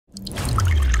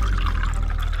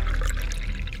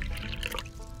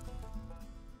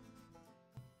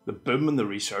The boom and the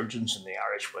resurgence in the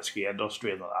Irish whisky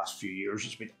industry in the last few years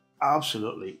has been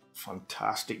absolutely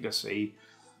fantastic to see,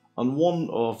 and one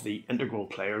of the integral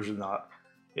players in that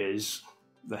is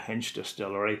the Hinch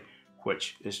Distillery,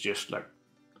 which is just like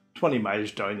 20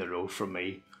 miles down the road from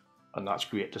me, and that's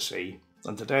great to see.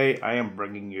 And today I am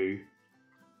bringing you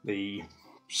the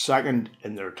second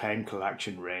in their time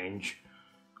collection range.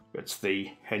 It's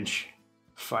the Hinch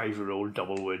 5-year-old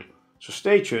double wood. So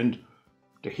stay tuned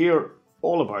to hear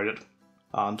all about it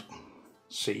and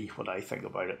see what I think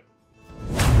about it.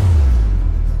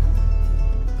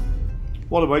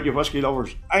 What about you whisky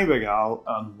lovers? I'm Big Al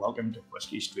and welcome to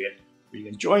Whisky Straight, where you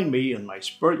can join me in my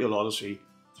spiritual odyssey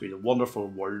through the wonderful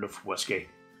world of whisky.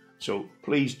 So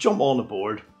please jump on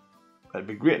board. It'd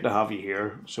be great to have you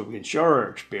here so we can share our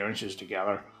experiences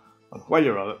together. And while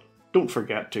you're at it, don't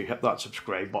forget to hit that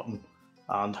subscribe button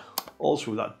and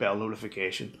also that bell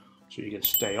notification so you can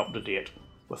stay up to date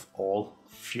with all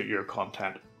future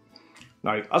content.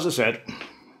 Now, as I said,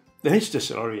 the Hinch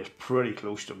Distillery is pretty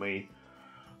close to me.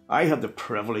 I had the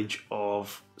privilege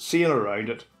of seeing around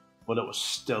it when it was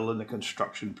still in the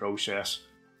construction process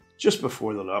just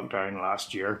before the lockdown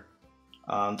last year,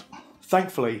 and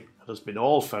thankfully it has been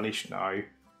all finished now,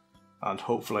 and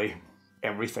hopefully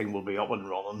everything will be up and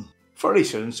running very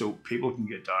soon so people can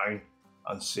get down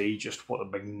and see just what a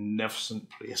magnificent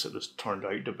place it has turned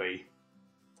out to be.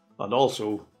 And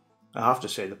also, I have to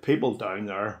say, the people down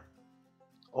there,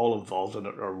 all involved in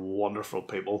it, are wonderful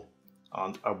people,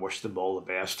 and I wish them all the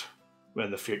best in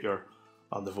the future.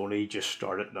 And they've only just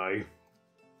started now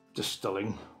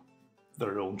distilling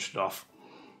their own stuff,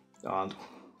 and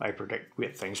I predict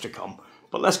great things to come.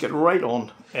 But let's get right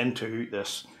on into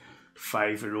this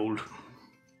 5-year-old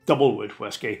double wood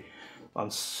whisky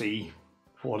and see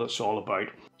what it's all about.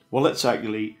 Well, it's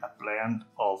actually a blend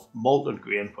of malt and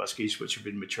grain whiskies which have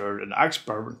been matured in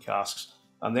ex-bourbon casks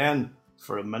and then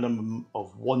for a minimum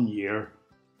of 1 year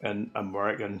in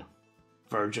American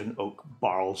virgin oak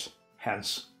barrels,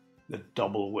 hence the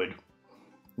double wood.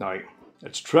 Now,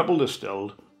 it's triple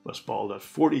distilled, was bottled at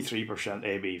 43%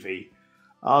 ABV,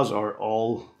 as are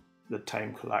all the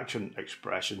time collection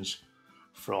expressions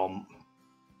from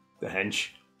the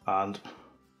Hinch, and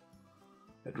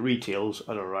it retails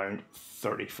at around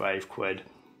 35 quid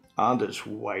and it's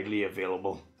widely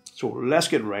available. So let's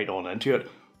get right on into it. If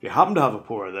you happen to have a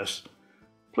pour of this,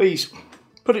 please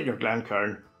put it in your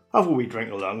Glencairn, have a wee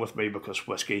drink along with me, because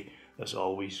whisky is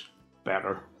always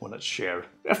better when it's shared.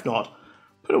 If not,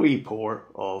 put a wee pour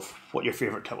of what your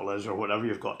favourite tipple is or whatever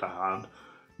you've got to hand,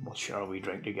 and we'll share a wee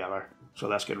drink together. So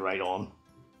let's get right on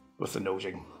with the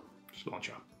nosing.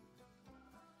 Sláinte.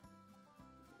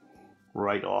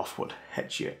 Right off, what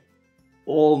hits you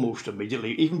almost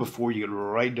immediately, even before you get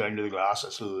right down to the glass,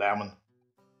 it's lemon.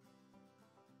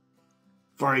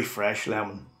 Very fresh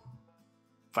lemon,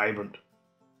 vibrant,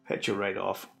 hits you right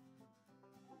off.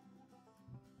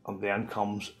 And then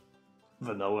comes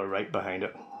vanilla right behind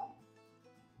it.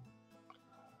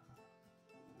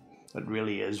 It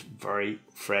really is very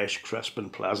fresh, crisp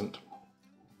and pleasant.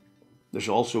 There's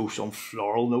also some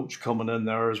floral notes coming in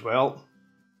there as well.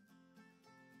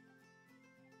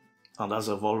 And as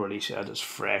I've already said, it's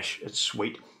fresh, it's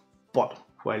sweet, but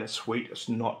while it's sweet, it's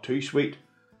not too sweet.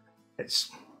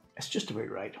 It's just about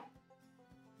right.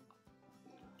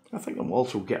 I think I'm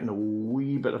also getting a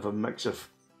wee bit of a mix of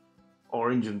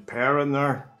orange and pear in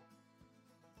there.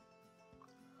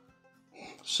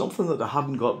 Something that I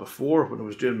hadn't got before when I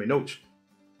was doing my notes.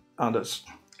 And it's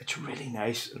really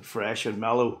nice and fresh and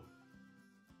mellow.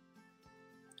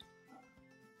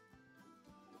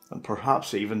 And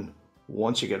perhaps even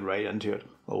once you get right into it,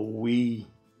 a wee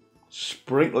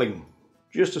sprinkling,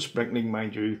 just a sprinkling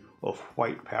mind you, of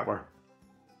white pepper.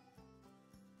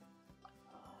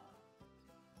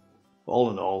 All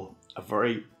in all, a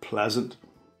very pleasant,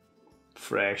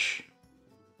 fresh,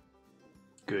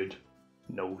 good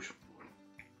nose.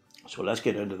 So let's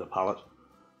get into the palate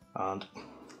and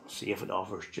see if it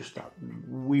offers just that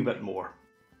wee bit more.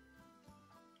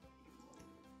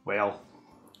 Well,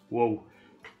 whoa,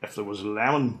 if there was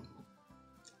lemon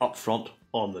up front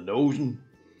on the nosing,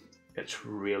 it's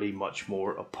really much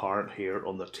more apparent here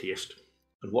on the taste.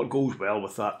 And what goes well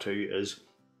with that too is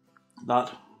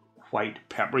that white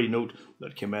peppery note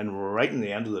that came in right in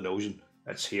the end of the nosing.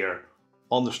 It's here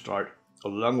on the start,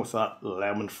 along with that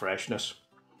lemon freshness.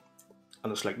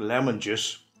 And it's like lemon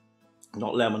juice,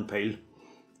 not lemon peel.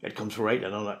 It comes right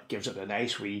in and it gives it a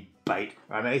nice wee bite,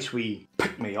 a nice wee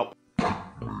pick-me-up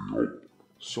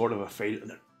sort of a feel, and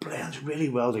it blends really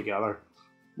well together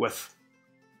with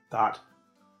that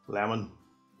lemon.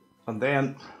 And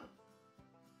then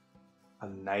a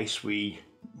nice wee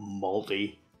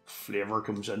malty flavour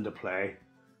comes into play.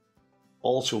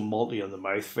 Also malty in the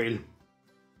mouthfeel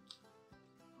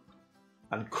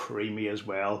and creamy as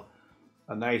well.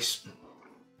 A nice,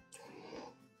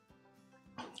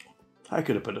 how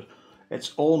could I put it?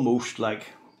 It's almost like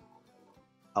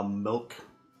a milk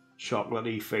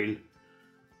chocolatey feel,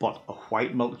 but a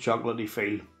white milk chocolatey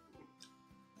feel.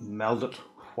 Melted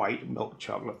white milk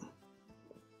chocolate.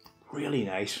 Really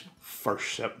nice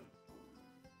first sip.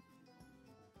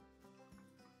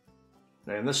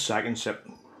 Now in this second sip,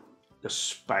 the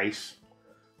spice,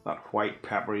 that white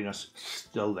pepperiness is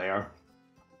still there,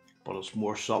 but it's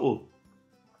more subtle.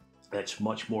 It's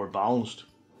much more balanced.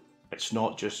 It's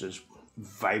not just as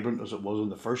vibrant as it was in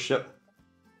the first sip,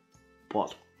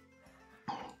 but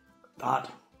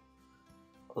that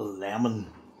lemon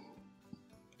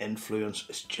influence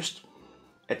is just,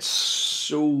 it's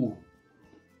so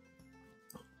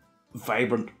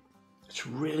vibrant. It's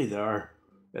really there.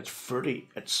 It's fruity.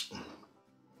 It's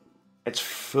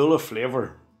full of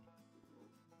flavour.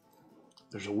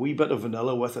 There's a wee bit of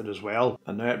vanilla with it as well,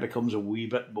 and now it becomes a wee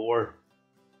bit more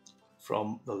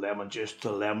from the lemon juice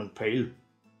to lemon peel.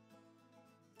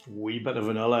 Wee bit of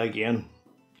vanilla again,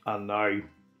 and now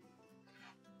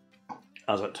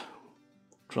as it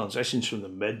transitions from the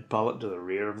mid palate to the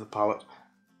rear of the palate,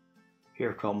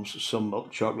 here comes some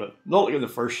milk chocolate. Not like in the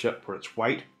first sip where it's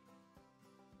white.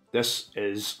 This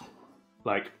is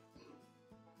like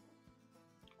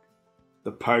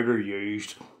the powder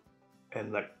used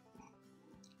in like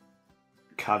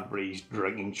Cadbury's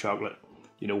drinking chocolate,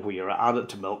 you know, where you add it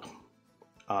to milk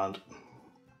and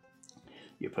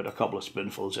you put a couple of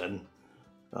spoonfuls in,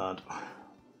 and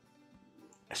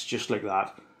it's just like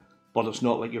that. But it's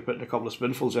not like you're putting a couple of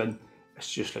spoonfuls in,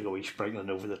 it's just like a wee sprinkling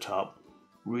over the top.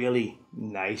 Really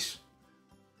nice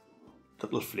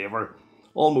little flavour,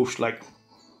 almost like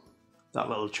that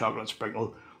little chocolate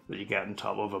sprinkle that you get on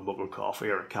top of a mug of coffee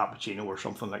or a cappuccino or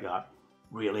something like that.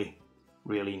 Really,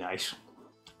 really nice.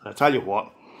 And I tell you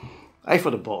what, I've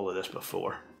had a bottle of this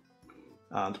before,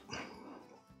 and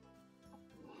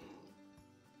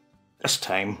this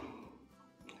time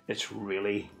it's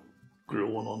really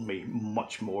growing on me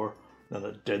much more than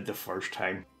it did the first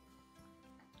time.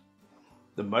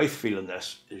 The mouthfeel in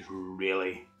this is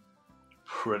really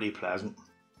pretty pleasant.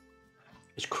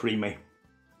 It's creamy.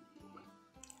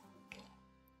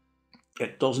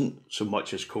 It doesn't so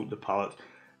much as coat the palate,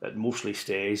 it mostly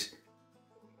stays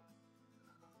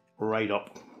right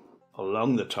up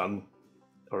along the tongue,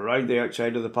 around the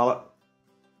outside of the palate.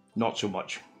 Not so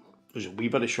much. There's a wee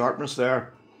bit of sharpness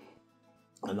there,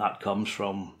 and that comes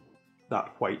from that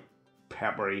white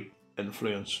peppery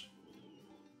influence.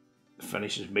 The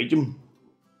finish is medium,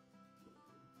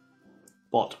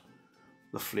 but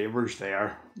the flavours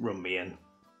there remain.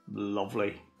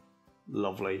 Lovely,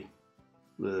 lovely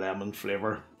lemon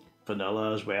flavour,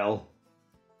 vanilla as well,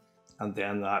 and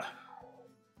then that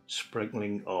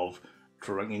sprinkling of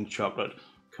drinking chocolate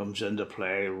comes into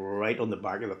play right on the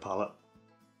back of the palate.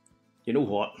 You know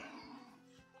what?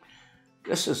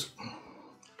 This is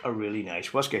a really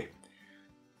nice whiskey,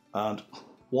 and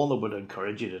one I would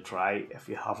encourage you to try if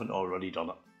you haven't already done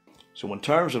it. So in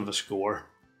terms of the score,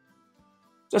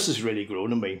 this has really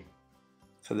grown on me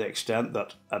to the extent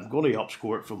that I'm going to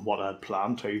upscore it from what I had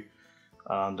planned to,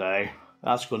 and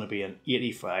that's going to be an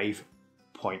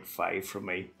 85.5 from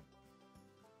me.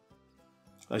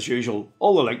 As usual,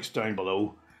 all the links down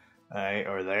below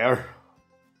are there.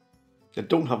 They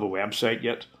don't have a website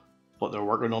yet, but they're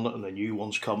working on it, and the new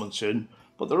one's coming soon.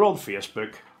 But they're on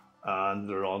Facebook, and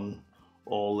they're on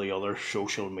all the other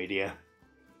social media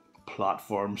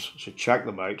platforms, so check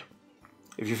them out.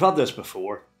 If you've had this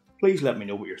before, please let me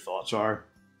know what your thoughts are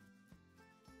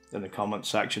in the comment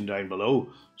section down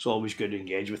below. It's always good to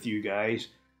engage with you guys,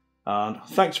 and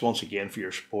thanks once again for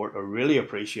your support. I really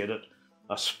appreciate it.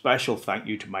 A special thank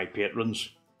you to my patrons.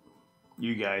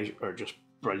 You guys are just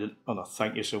brilliant, and I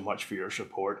thank you so much for your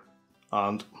support.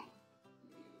 And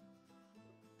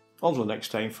until next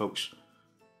time, folks,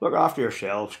 look after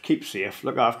yourselves, keep safe,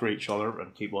 look after each other,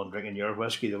 and keep on drinking your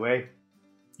whiskey the way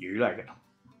you like it.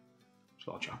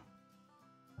 Sláinte.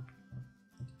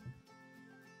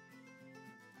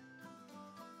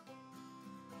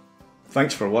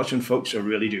 Thanks for watching, folks. I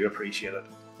really do appreciate it.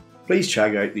 Please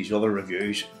check out these other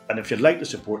reviews, and if you'd like to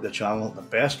support the channel, the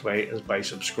best way is by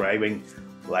subscribing,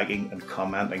 liking and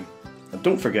commenting. And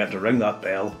don't forget to ring that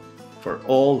bell for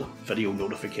all video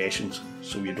notifications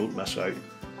so you don't miss out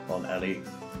on any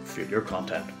future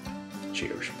content.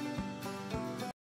 Cheers.